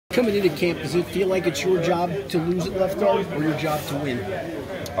Coming into camp, does it feel like it's your job to lose at left guard or your job to win?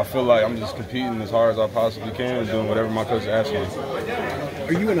 I feel like I'm just competing as hard as I possibly can and doing whatever my coach asks me.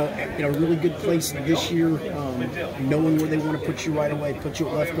 Are you in a really good place this year, knowing where they want to put you right away, put you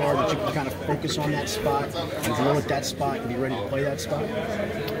at left guard, that you can kind of focus on that spot and grow at that spot and be ready to play that spot?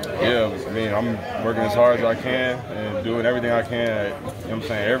 Yeah, I mean, I'm working as hard as I can and doing everything I can at, you know what I'm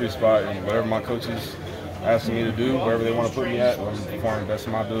saying, every spot, and whatever my coaches asking me to do, wherever they want to put me at, I'm performing the best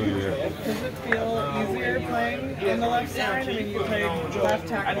of my ability there. Does it feel easier playing in the left side? I mean, you played left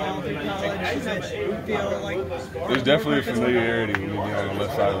tackle all through college. Does it feel like... There's definitely a familiarity when you be on the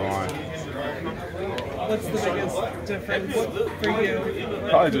left side of the line. What's the biggest difference for you?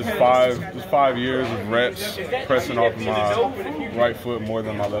 Probably just 5 years of reps, pressing off of my right foot more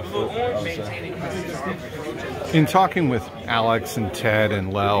than my left foot, I would say. In talking with Alex and Ted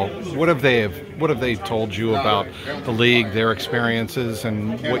and Lel, what have they told you about the league, their experiences,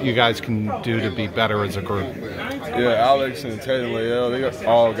 and what you guys can do to be better as a group? Yeah, Alex and Ted and Lel, they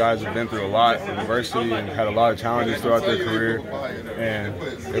all guys have been through a lot in adversity and had a lot of challenges throughout their career, and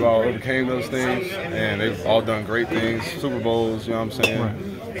they've all overcame those things, and they've all done great things, Super Bowls, you know what I'm saying,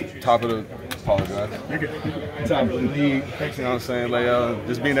 right. Top of the league, you know what I'm saying, Lel,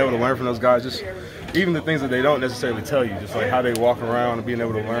 just being able to learn from those guys, just even the things that they don't necessarily tell you, just like how they walk around and being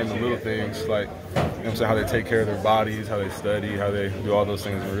able to learn the little things, like, you know what I'm saying, how they take care of their bodies, how they study, how they do all those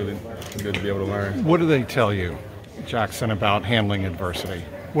things, are really good to be able to learn. What do they tell you, Jackson, about handling adversity?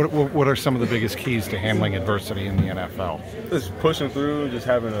 What are some of the biggest keys to handling adversity in the NFL? Just pushing through, just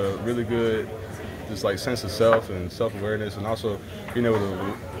having a really good sense of self and self-awareness, and also being able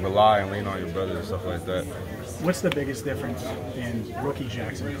to rely and lean on your brother and stuff like that. What's the biggest difference in rookie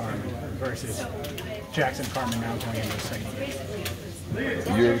Jackson Carman versus Jackson Carman now going into the second year?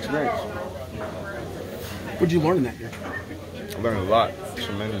 A year of experience. What did you learn in that year? I learned a lot,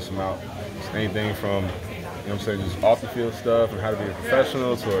 tremendous amount. Anything from, you know what I'm saying, just off the field stuff and how to be a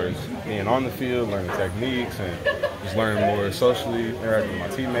professional towards being on the field, learning techniques, and just learning more socially, interacting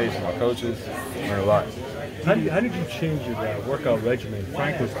with my teammates and my coaches. Learned a lot. How did you change your workout regimen?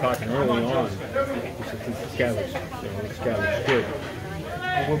 Frank was talking early on. This guy was good.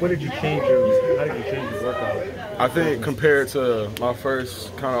 What did you change how did you change your workout? I think compared to my first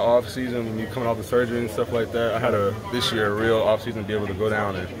kind of off season, when you coming off the surgery and stuff like that, I had this year a real off season to be able to go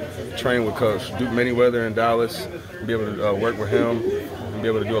down and train with Coach Duke Manyweather in Dallas, and be able to work with him, and be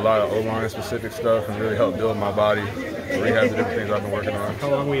able to do a lot of O-line specific stuff and really help build my body, rehab the different things I've been working on. How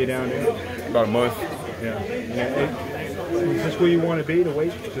long were you down there? About a month. Yeah. Is this where you want to be, the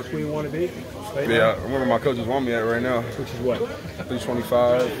weight? Is this where you want to be? Right yeah, now? I remember my coaches want me at right now. Which is what?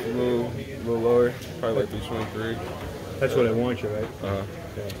 325, a little lower, probably like 323. That's what I want you, right? Yeah.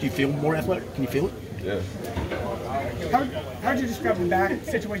 Do you feel more athletic? Can you feel it? Yeah. How would you describe the back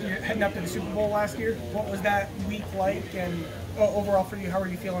situation heading up to the Super Bowl last year? What was that week like, and overall for you, how are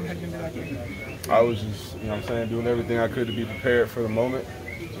you feeling heading into that game? I was just, you know what I'm saying, doing everything I could to be prepared for the moment.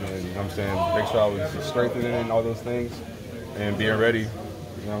 And, you know what I'm saying, make sure I was strengthening and all those things and being ready, you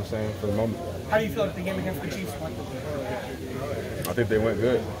know what I'm saying, for the moment. How do you feel like the game against the Chiefs went? I think they went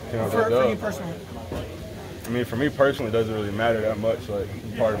good. For you personally? I mean, for me personally, it doesn't really matter that much. Like,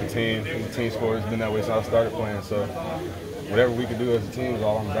 I'm part of a team. The team sport has been that way since I started playing. So whatever we can do as a team is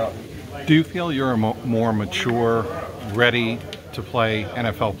all I'm about. Do you feel you're a more mature, ready to play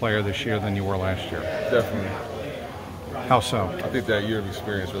NFL player this year than you were last year? Definitely. How so? I think that year of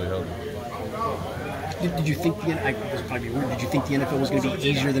experience really helped me. Did you think this probably weird, did you think the NFL was going to be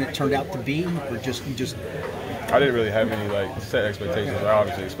easier than it turned out to be, or just you just? I didn't really have any set expectations. I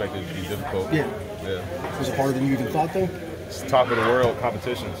obviously expected it to be difficult. Yeah. Was it harder than you even thought, though? It's top of the world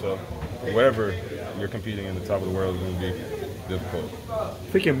competition, so whatever you're competing in, the top of the world is going to be difficult. I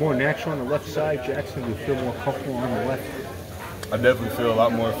think you're more natural on the left side, Jackson. You feel more comfortable on the left. I definitely feel a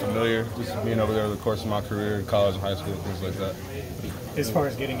lot more familiar just being over there over the course of my career in college and high school, things like that. As far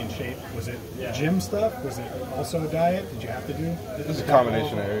as getting in shape, was it gym stuff? Was it also diet? Did you have to do? It's a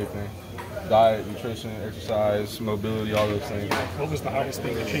combination of everything. Diet, nutrition, exercise, mobility, all those things. What was the hardest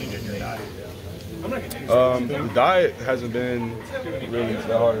thing to change in your diet? The diet hasn't been really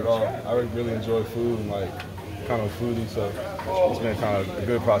that hard at all. I really enjoy food and kind of foodie, so it's been kind of a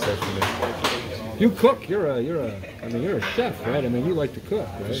good process for me. You cook. You're a chef, right? I mean, you like to cook,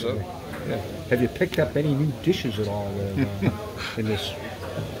 right? Sure. Yeah. Have you picked up any new dishes at all in this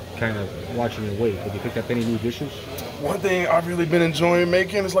kind of watching your weight? Have you picked up any new dishes? One thing I've really been enjoying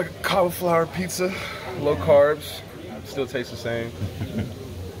making is like a cauliflower pizza, low carbs, still tastes the same.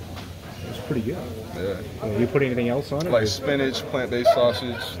 It's pretty good. Yeah. You put anything else on it? Like spinach, plant-based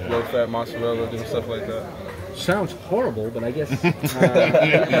sausage, low-fat mozzarella, doing stuff like that. Sounds horrible, but I guess, but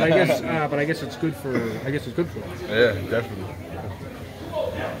I guess it's good for. I guess it's good for us. Yeah, definitely.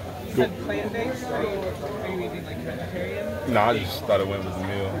 Is that plant-based, or are you eating like vegetarian? No, I just thought it went with the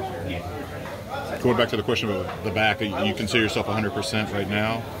meal. Going back to the question about the back, you consider yourself 100% right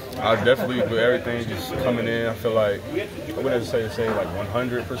now? I definitely, with everything just coming in, I feel like, I wouldn't say like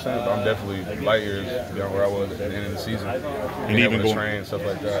 100%, but I'm definitely light years beyond where I was at the end of the season. And even going, train, stuff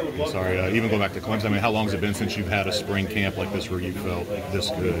like that. Sorry, even going back to Clemson, I mean, how long has it been since you've had a spring camp like this where you felt this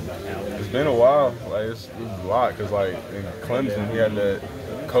good? It's been a while. Like, it's a lot, because like in Clemson, he had that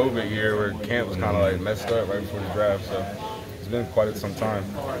COVID year where camp was kind of like messed up right before the draft, so it's been quite some time.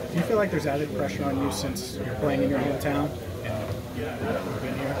 Do you feel like there's added pressure on you since you're playing in your hometown? Been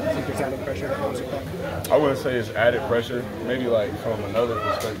here? I think there's added pressure that comes with that. I wouldn't say it's added pressure. Maybe like from another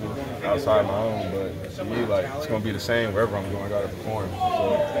perspective outside my own, but to me, like it's gonna be the same wherever I'm going. I gotta perform.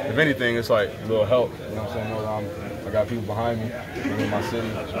 So if anything, it's like a little help. You know what I'm saying? I got people behind me, I'm in my city,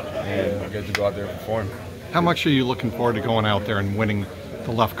 and I get to go out there and perform. How much are you looking forward to going out there and winning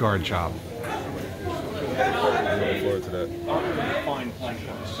the left guard job? I'm looking forward to that.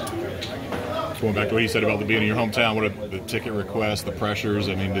 Going back to what you said about being in your hometown, what are the ticket requests, the pressures?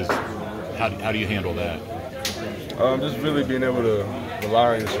 I mean, how do you handle that? Just really being able to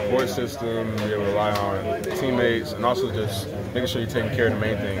rely on your support system, be able to rely on teammates, and also just making sure you're taking care of the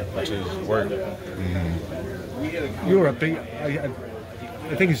main thing, which is work. Mm-hmm. You were a big. I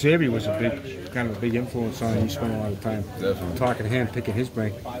think Xavier was a big influence on you. You spent a lot of time talking to him, picking his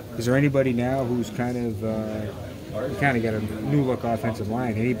brain. Is there anybody now who's kind of got a new look offensive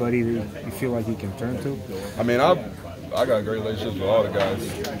line? Anybody that you feel like you can turn to? I mean, I got great relationships with all the guys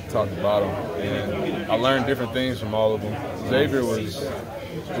top to bottom, and I learned different things from all of them. Xavier was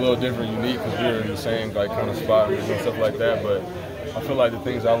a little different, unique, because we were in the same like kind of spot and stuff like that, but I feel like the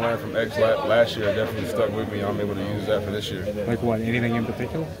things I learned from X last year definitely stuck with me. I'm able to use that for this year. Like what? Anything in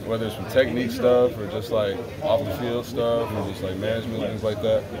particular? Whether it's from technique stuff or just like off the field stuff or just like management, things like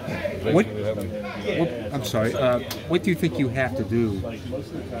that. I'm sorry. What do you think you have to do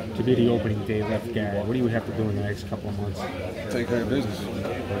to be the opening day left guard? What do you have to do in the next couple of months? Take care of business. You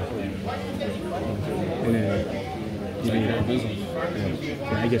take care of business.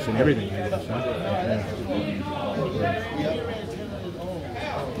 Yeah, I guess in everything. I guess, huh?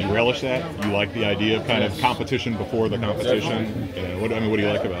 You relish that? You like the idea of kind of competition before the competition? Yeah. What do you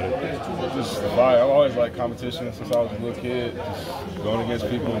like about it? Just the vibe. I've always liked competition since I was a little kid. Just going against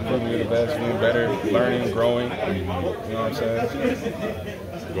people, proving you're the best, doing better, learning, growing. You know what I'm saying?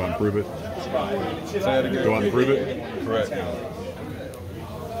 Go out and prove it. Say that again. Go out and prove it. Correct.